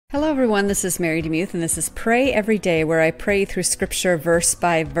Hello everyone, this is Mary DeMuth, and this is Pray Every Day, where I pray through Scripture verse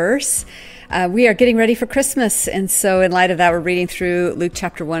by verse. We are getting ready for Christmas, and so in light of that, we're reading through Luke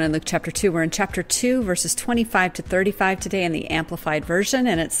chapter 1 and Luke chapter 2. We're in chapter 2, verses 25 to 35 today in the Amplified Version,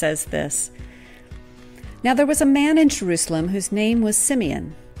 and it says this. Now there was a man in Jerusalem whose name was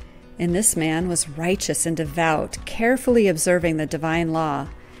Simeon. And this man was righteous and devout, carefully observing the divine law,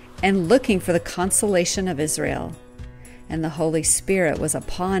 and looking for the consolation of Israel. And the Holy Spirit was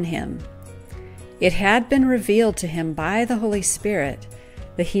upon him. It had been revealed to him by the Holy Spirit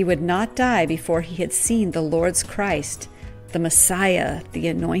that he would not die before he had seen the Lord's Christ, the Messiah, the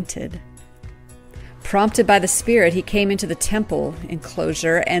Anointed. Prompted by the Spirit, he came into the temple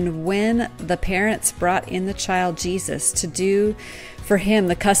enclosure, and when the parents brought in the child Jesus to do for him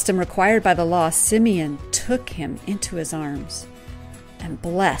the custom required by the law, Simeon took him into his arms and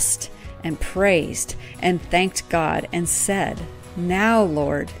blessed and praised and thanked God and said, Now,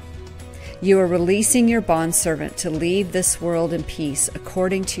 Lord, you are releasing your bondservant to leave this world in peace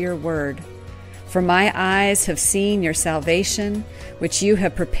according to your word. For my eyes have seen your salvation, which you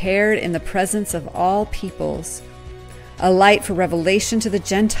have prepared in the presence of all peoples, a light for revelation to the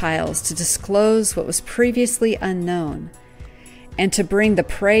Gentiles, to disclose what was previously unknown, and to bring the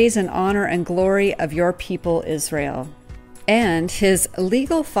praise and honor and glory of your people Israel. And his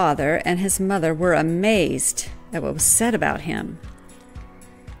legal father and his mother were amazed at what was said about him.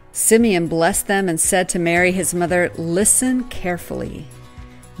 Simeon blessed them and said to Mary, his mother, Listen carefully.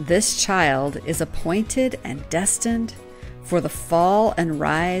 This child is appointed and destined for the fall and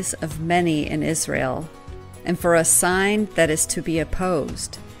rise of many in Israel, and for a sign that is to be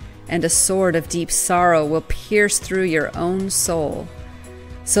opposed, and a sword of deep sorrow will pierce through your own soul,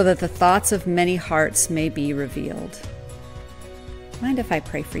 so that the thoughts of many hearts may be revealed. Mind if I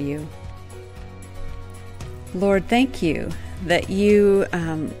pray for you? Lord, thank you that you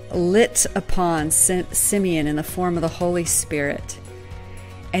lit upon Simeon in the form of the Holy Spirit,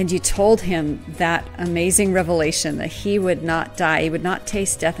 and you told him that amazing revelation that he would not die, he would not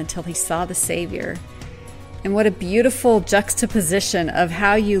taste death until he saw the Savior. And what a beautiful juxtaposition of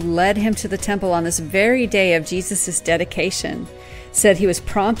how you led him to the temple on this very day of Jesus' dedication. Said he was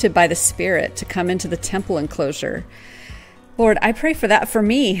prompted by the Spirit to come into the temple enclosure. Lord, I pray for that for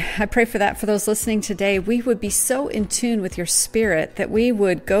me. I pray for that for those listening today. We would be so in tune with your Spirit that we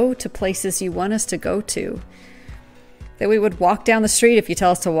would go to places you want us to go to. That we would walk down the street if you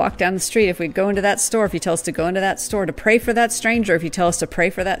tell us to walk down the street. If we go into that store, if you tell us to go into that store. To pray for that stranger, if you tell us to pray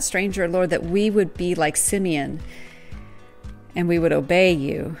for that stranger. Lord, that we would be like Simeon. And we would obey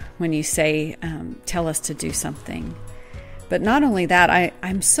you when you say, tell us to do something. But not only that,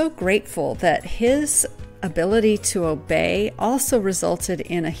 I'm so grateful that his ability to obey also resulted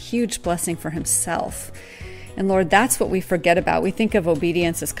in a huge blessing for himself. And Lord, that's what we forget about. We think of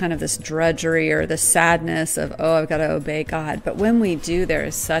obedience as kind of this drudgery or the sadness of, oh, I've got to obey God. But when we do, there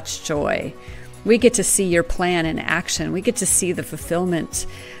is such joy. We get to see your plan in action. We get to see the fulfillment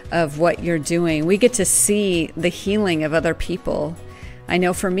of what you're doing. We get to see the healing of other people. I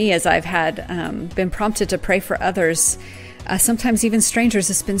know for me, as I've had been prompted to pray for others, sometimes even strangers,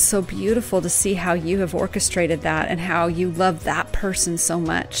 it's been so beautiful to see how you have orchestrated that and how you love that person so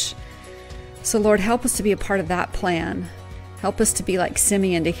much. So Lord, help us to be a part of that plan. Help us to be like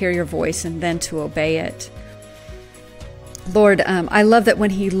Simeon, to hear your voice and then to obey it. Lord, I love that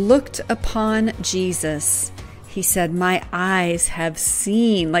when he looked upon Jesus, he said, my eyes have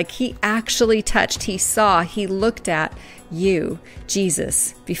seen. Like he actually touched, he saw, he looked at you,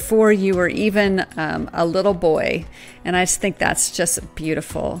 Jesus, before you were even a little boy. And I just think that's just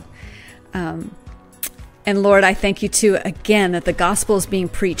beautiful. And Lord, I thank you too, again, that the gospel is being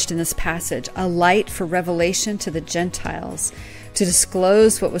preached in this passage, a light for revelation to the Gentiles, to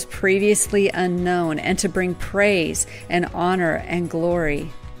disclose what was previously unknown, and to bring praise and honor and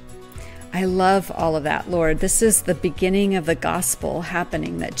glory. I love all of that, Lord. This is the beginning of the gospel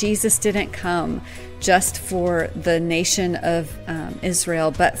happening, that Jesus didn't come just for the nation of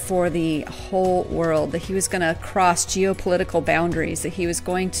Israel, but for the whole world, that he was going to cross geopolitical boundaries, that he was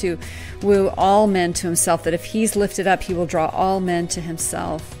going to woo all men to himself, that if he's lifted up, he will draw all men to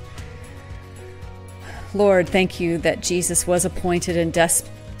himself. Lord, thank you that Jesus was appointed and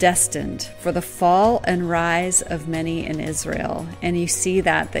destined for the fall and rise of many in Israel. And you see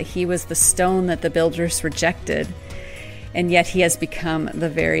that he was the stone that the builders rejected, and yet he has become the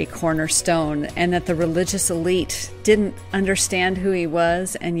very cornerstone, and that the religious elite didn't understand who he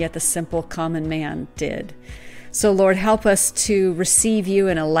was, and yet the simple common man did. So Lord, help us to receive you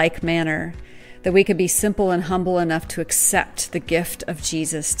in a like manner, that we could be simple and humble enough to accept the gift of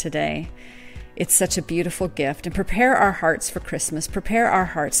Jesus today. It's such a beautiful gift. And prepare our hearts for Christmas. Prepare our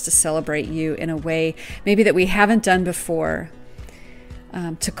hearts to celebrate you in a way maybe that we haven't done before.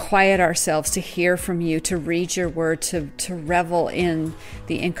 To quiet ourselves, to hear from you, to read your word, to revel in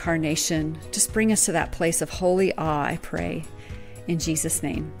the incarnation. Just bring us to that place of holy awe, I pray. In Jesus'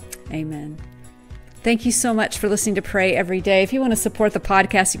 name, amen. Thank you so much for listening to Pray Every Day. If you want to support the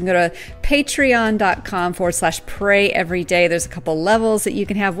podcast, you can go to patreon.com/pray every day. There's a couple levels that you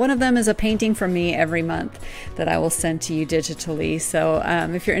can have. One of them is a painting from me every month that I will send to you digitally. So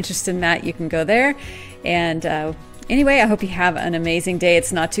if you're interested in that, you can go there. And anyway, I hope you have an amazing day.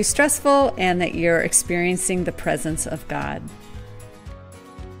 It's not too stressful and that you're experiencing the presence of God.